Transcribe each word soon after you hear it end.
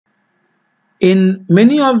In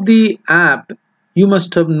many of the app, you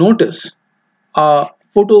must have noticed a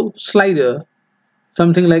photo slider,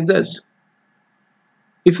 something like this.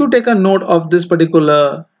 If you take a note of this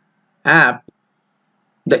particular app,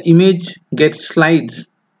 the image gets slides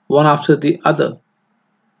one after the other.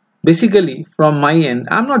 Basically, from my end,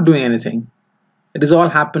 I'm not doing anything. It is all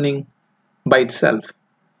happening by itself.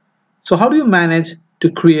 So how do you manage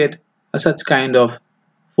to create such kind of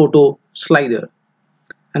photo slider?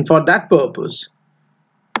 And for that purpose,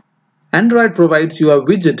 Android provides you a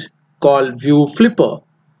widget called ViewFlipper.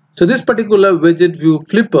 So this particular widget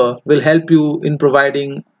ViewFlipper will help you in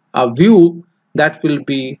providing a view that will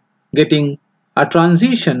be getting a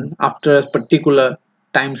transition after a particular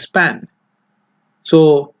time span.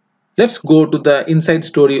 So let's go to the inside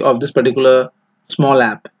story of this particular small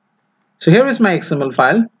app. So here is my XML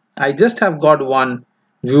file. I just have got one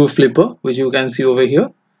ViewFlipper, which you can see over here.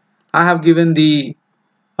 I have given the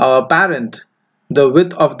parent, the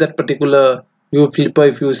width of that particular ViewFlipper,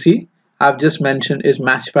 if you see, I've just mentioned is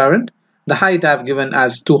match parent. The height I've given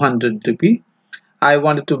as 200 dp. I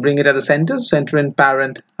wanted to bring it at the center in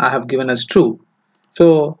parent I have given as true.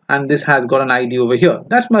 So, and this has got an ID over here.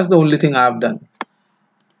 That's much the only thing I've done.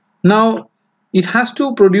 Now it has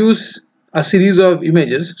to produce a series of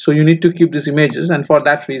images, so you need to keep these images, and for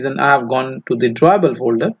that reason I have gone to the drawable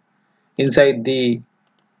folder. Inside the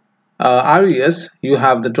RES you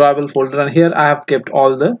have the drawable folder, and here I have kept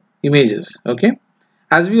all the images. Okay,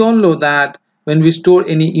 as we all know that when we store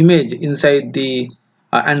any image inside the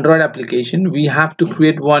Android application, we have to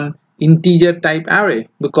create one integer type array,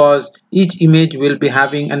 because each image will be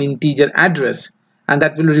having an integer address, and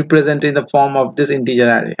that will represent in the form of this integer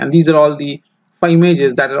array. And these are all the 5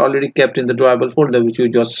 images that are already kept in the drawable folder, which you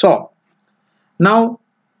just saw. Now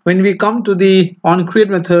when we come to the onCreate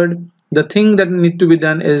method, the thing that need to be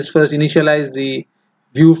done is first initialize the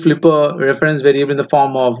ViewFlipper reference variable in the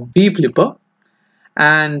form of VFlipper,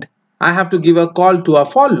 and I have to give a call to a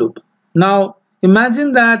for loop. Now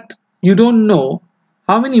imagine that you don't know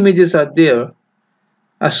how many images are there.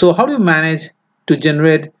 So how do you manage to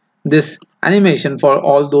generate this animation for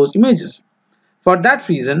all those images? For that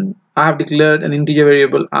reason, I have declared an integer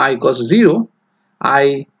variable I equals 0,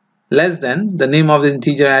 I less than the name of the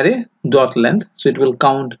integer array dot length. So it will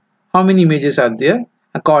count how many images are there.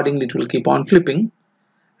 Accordingly, it will keep on flipping.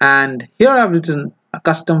 And here I have written a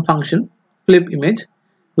custom function, flip image,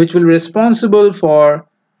 which will be responsible for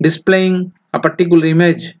displaying a particular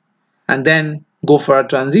image and then go for a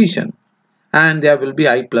transition. And there will be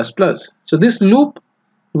I++. So this loop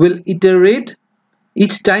will iterate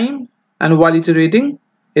each time, and while iterating,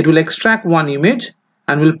 it will extract one image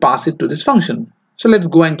and will pass it to this function. So let's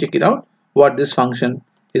go and check it out, what this function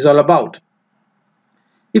is all about.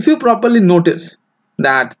 If you properly notice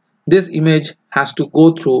that this image has to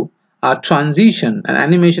go through a transition, an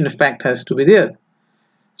animation effect has to be there.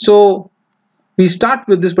 So we start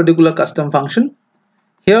with this particular custom function.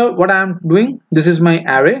 Here what I am doing, this is my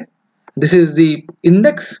array, this is the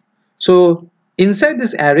index. So inside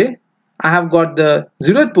this array I have got the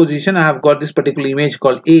 0th position, I have got this particular image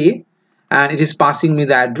called A, and it is passing me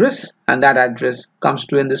the address, and that address comes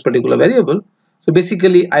to in this particular variable. So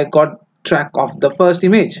basically I got track of the first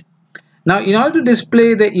image. Now in order to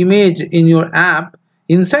display the image in your app,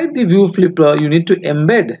 inside the ViewFlipper you need to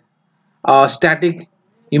embed a static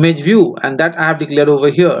image view, and that I have declared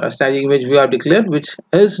over here. A static image view I have declared, which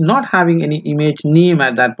is not having any image name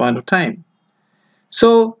at that point of time.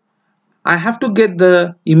 So I have to get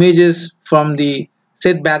the images from the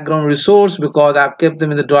set background resource, because I have kept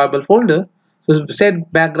them in the drawable folder. So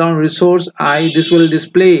set background resource this will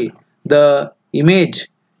display the image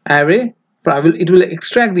array. It will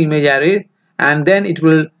extract the image array, and then it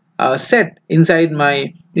will set inside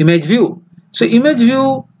my image view. So image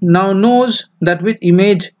view now knows that which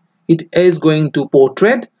image it is going to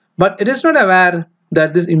portrait, but it is not aware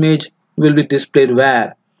that this image will be displayed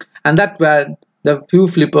where, and that's where the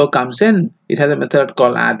ViewFlipper comes in. It has a method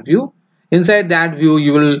called addView. Inside that view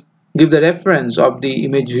you will give the reference of the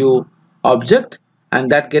image view object,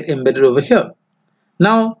 and that get embedded over here.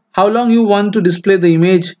 Now how long you want to display the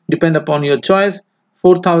image depend upon your choice.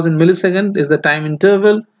 4000 milliseconds is the time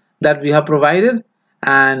interval that we have provided,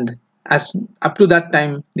 and as up to that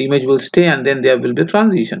time the image will stay, and then there will be a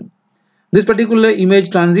transition. This particular image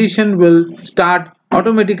transition will start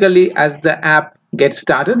automatically as the app gets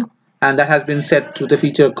started, and that has been set through the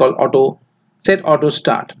feature called set auto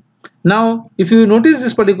start. Now if you notice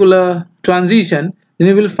this particular transition, then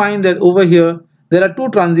you will find that over here there are two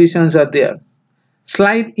transitions are there.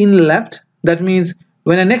 Slide in left, that means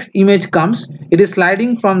when a next image comes, it is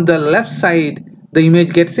sliding from the left side, the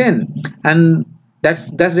image gets in, and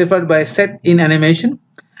That's referred by set in animation.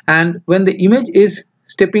 And when the image is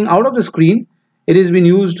stepping out of the screen, it is being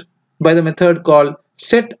used by the method called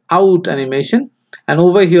set out animation. And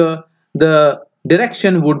over here the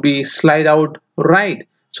direction would be slide out right.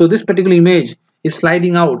 So this particular image is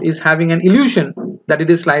sliding out, is having an illusion that it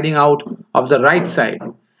is sliding out of the right side.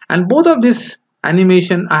 And both of this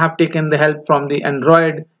animation I have taken the help from the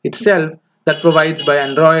Android itself, that provides by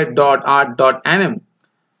android.art.anim.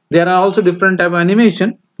 There are also different type of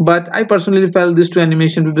animation, but I personally felt this two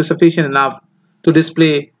animation will be sufficient enough to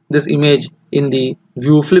display this image in the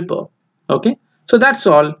ViewFlipper. Okay, so that's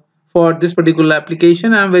all for this particular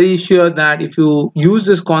application. I'm very sure that if you use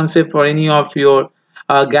this concept for any of your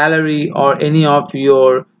gallery or any of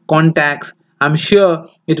your contacts, I'm sure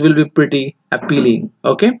it will be pretty appealing.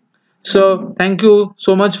 Okay, so thank you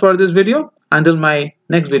so much for this video. Until my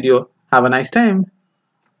next video, have a nice time.